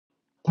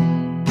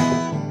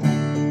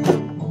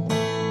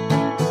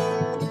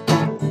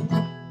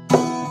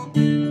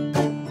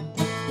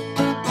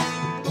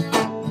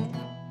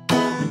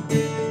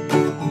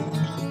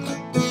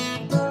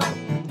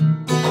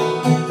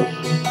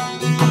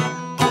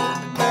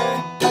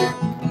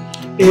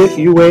If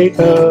you wake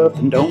up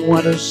and don't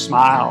want to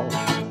smile,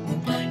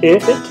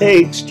 if it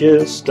takes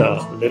just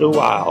a little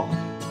while,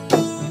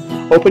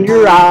 open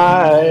your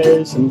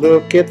eyes and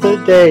look at the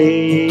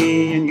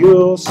day, and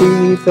you'll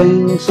see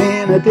things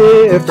in a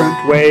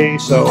different way.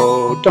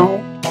 So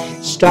don't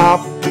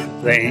stop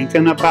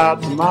thinking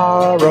about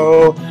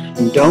tomorrow.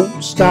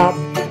 Don't stop,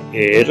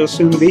 it'll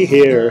soon be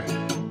here.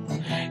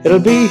 It'll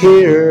be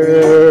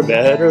here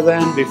better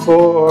than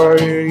before.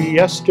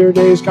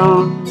 Yesterday's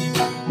gone,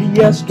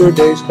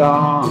 yesterday's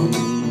gone.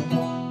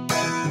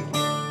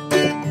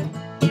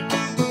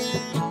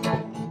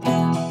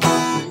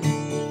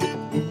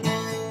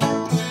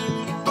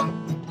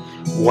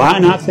 Why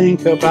not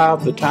think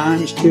about the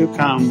times to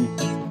come,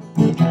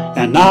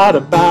 and not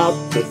about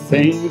the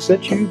things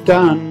that you've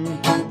done?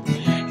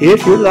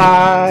 If your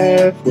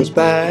life was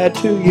bad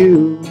to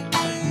you,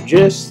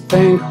 just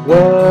think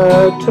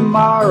what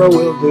tomorrow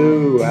will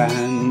do.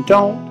 And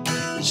don't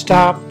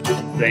stop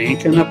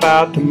thinking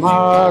about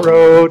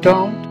tomorrow.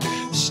 Don't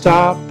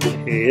stop,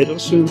 it'll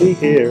soon be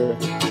here.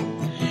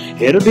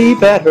 It'll be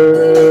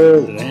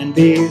better than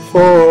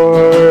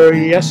before.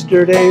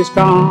 Yesterday's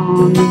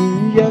gone,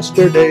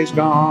 yesterday's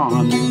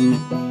gone.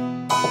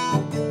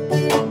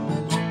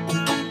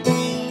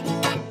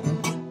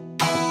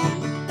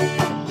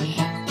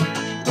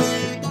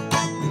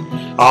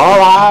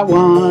 All I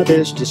want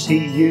is to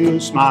see you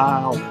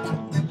smile,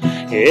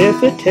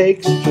 if it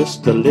takes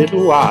just a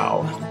little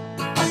while.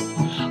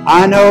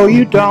 I know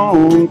you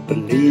don't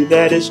believe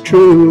that it's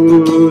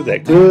true,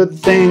 that good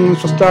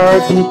things will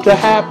start to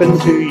happen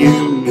to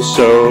you.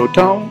 So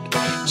don't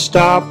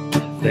stop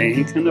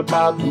thinking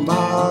about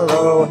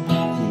tomorrow.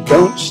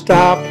 Don't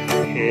stop,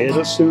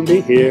 it'll soon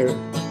be here.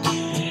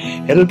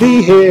 It'll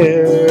be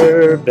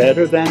here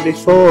better than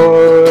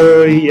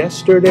before.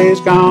 Yesterday's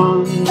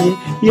gone,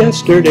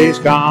 yesterday's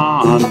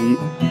gone.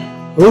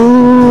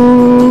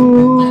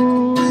 Ooh,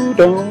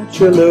 don't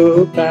you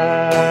look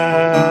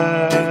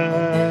back.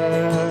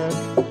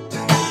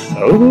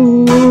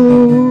 Ooh,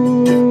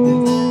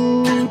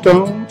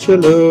 don't you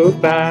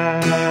look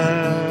back.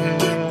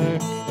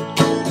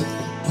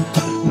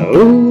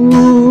 Ooh,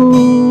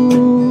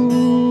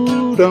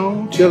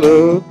 don't you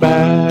look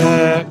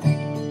back.